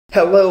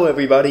Hello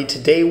everybody,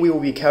 today we will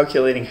be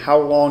calculating how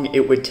long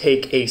it would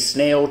take a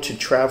snail to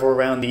travel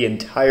around the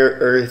entire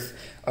Earth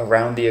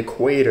around the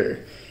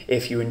equator.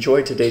 If you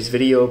enjoyed today's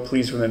video,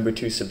 please remember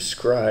to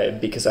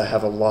subscribe because I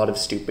have a lot of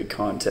stupid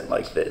content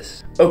like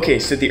this. Okay,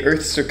 so the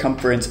Earth's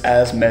circumference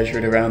as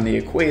measured around the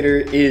equator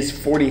is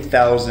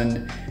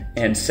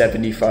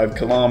 40,075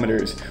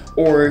 kilometers,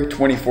 or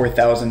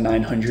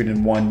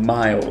 24,901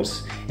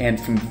 miles.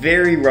 And from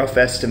very rough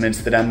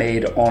estimates that I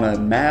made on a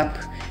map,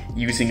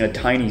 using a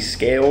tiny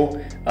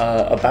scale,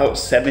 about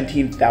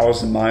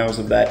 17,000 miles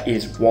of that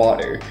is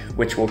water,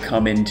 which will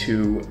come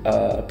into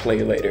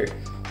play later,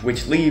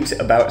 which leaves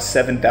about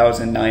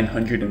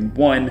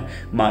 7,901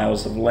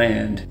 miles of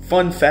land.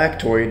 Fun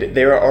factoid,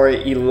 there are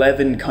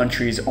 11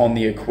 countries on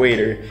the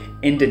equator.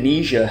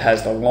 Indonesia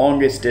has the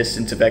longest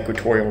distance of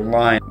equatorial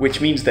line, which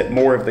means that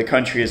more of the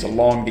country is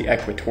along the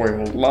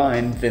equatorial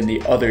line than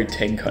the other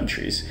 10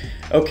 countries.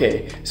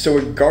 Okay, so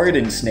a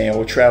garden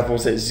snail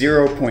travels at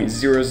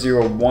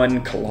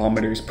 0.001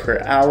 kilometers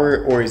per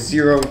hour, or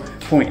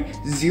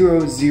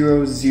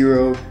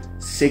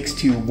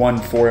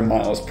 0.0006214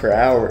 miles per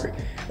hour.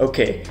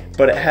 Okay,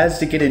 but it has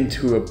to get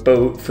into a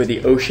boat for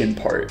the ocean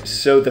part.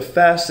 So the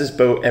fastest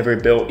boat ever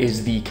built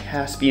is the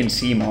Caspian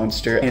Sea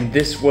Monster, and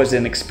this was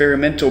an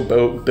experimental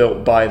boat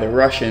built by the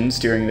Russians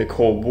during the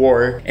Cold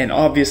War, and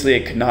obviously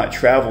it could not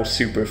travel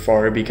super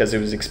far because it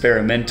was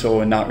experimental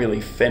and not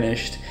really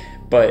finished.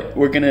 But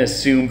we're gonna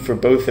assume for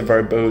both of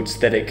our boats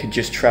that it could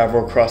just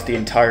travel across the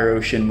entire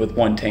ocean with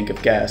one tank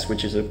of gas,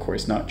 which is of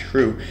course not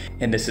true.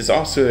 And this is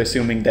also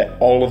assuming that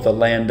all of the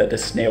land that the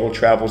snail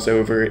travels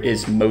over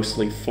is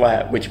mostly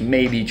flat, which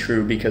may be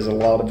true because a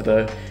lot of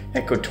the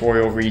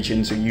equatorial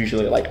regions are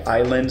usually like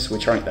islands,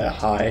 which aren't that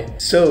high.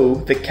 So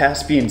the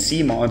Caspian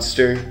Sea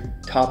Monster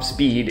top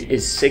speed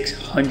is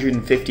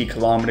 650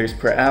 kilometers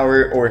per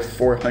hour, or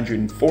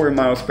 404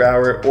 miles per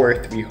hour,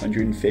 or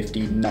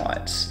 350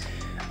 knots.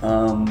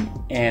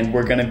 And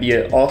we're going to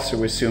be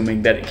also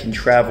assuming that it can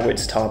travel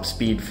its top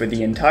speed for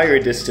the entire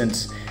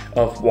distance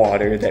of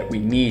water that we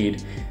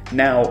need.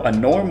 Now, a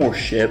normal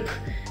ship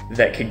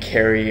that could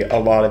carry a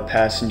lot of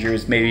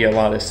passengers, maybe a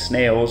lot of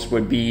snails,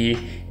 would be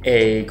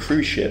a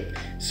cruise ship.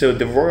 So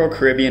the Royal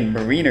Caribbean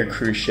Mariner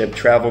cruise ship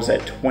travels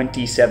at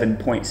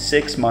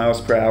 27.6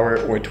 miles per hour,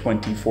 or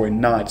 24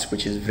 knots,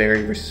 which is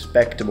very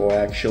respectable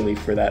actually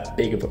for that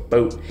big of a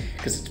boat,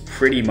 because it's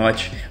pretty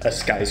much a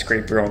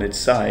skyscraper on its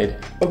side.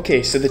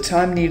 Okay, so the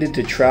time needed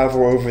to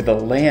travel over the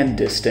land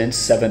distance,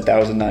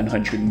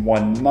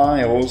 7,901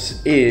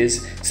 miles,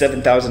 is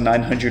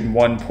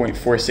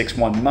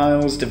 7,901.461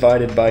 miles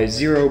divided by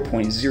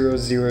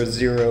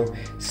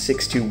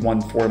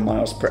 0.0006214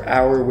 miles per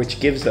hour,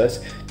 which gives us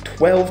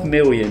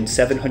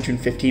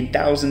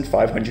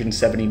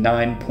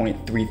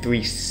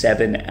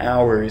 12,715,579.337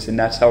 hours, and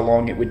that's how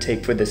long it would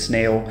take for the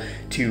snail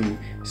to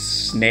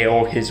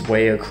snail his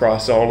way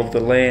across all of the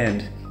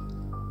land.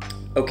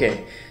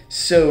 Okay,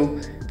 so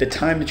the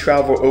time to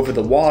travel over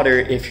the water,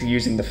 if you're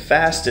using the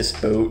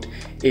fastest boat,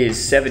 is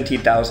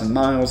 17,000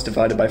 miles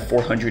divided by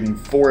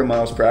 404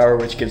 miles per hour,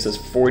 which gives us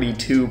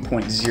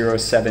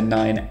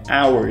 42.079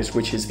 hours,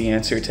 which is the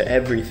answer to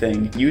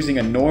everything. Using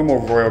a normal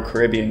Royal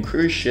Caribbean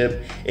cruise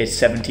ship, it's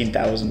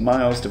 17,000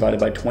 miles divided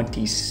by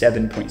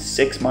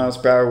 27.6 miles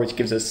per hour, which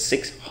gives us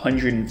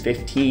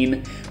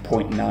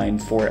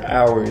 615.94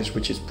 hours,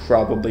 which is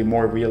probably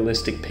more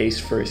realistic pace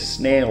for a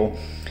snail.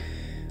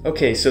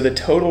 Okay, so the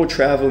total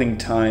traveling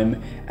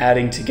time,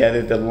 adding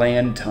together the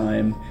land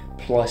time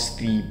plus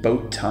the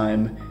boat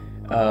time,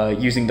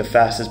 using the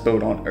fastest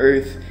boat on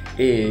Earth,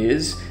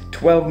 is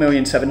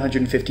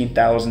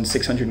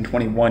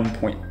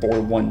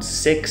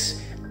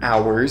 12,715,621.416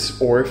 hours,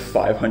 or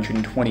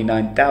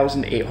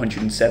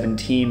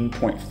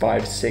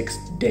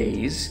 529,817.56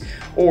 days,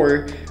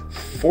 or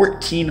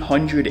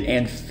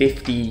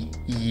 1,450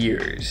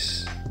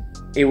 years.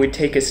 It would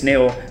take a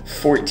snail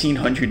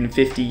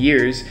 1,450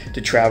 years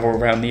to travel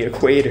around the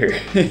equator.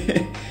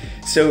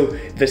 So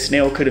the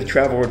snail could have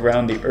traveled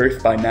around the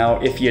Earth by now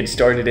if he had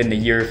started in the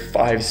year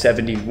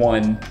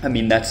 571. I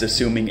mean, that's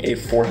assuming a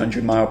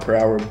 400 mile per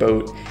hour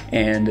boat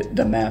and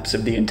the maps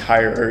of the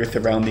entire Earth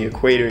around the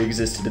equator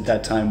existed at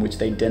that time, which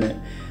they didn't.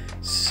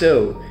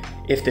 So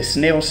if the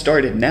snail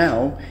started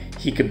now,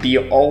 he could be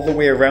all the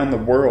way around the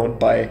world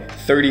by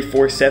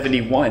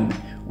 3471.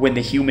 When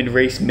the human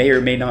race may or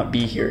may not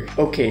be here.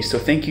 Okay, so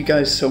thank you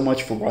guys so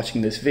much for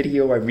watching this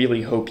video. I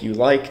really hope you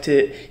liked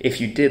it.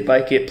 If you did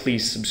like it,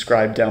 please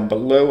subscribe down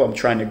below. I'm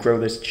trying to grow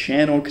this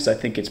channel because I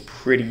think it's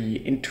pretty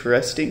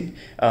interesting.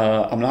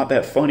 I'm not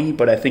that funny,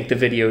 but I think the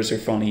videos are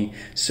funny.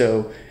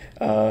 So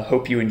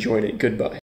hope you enjoyed it. Goodbye.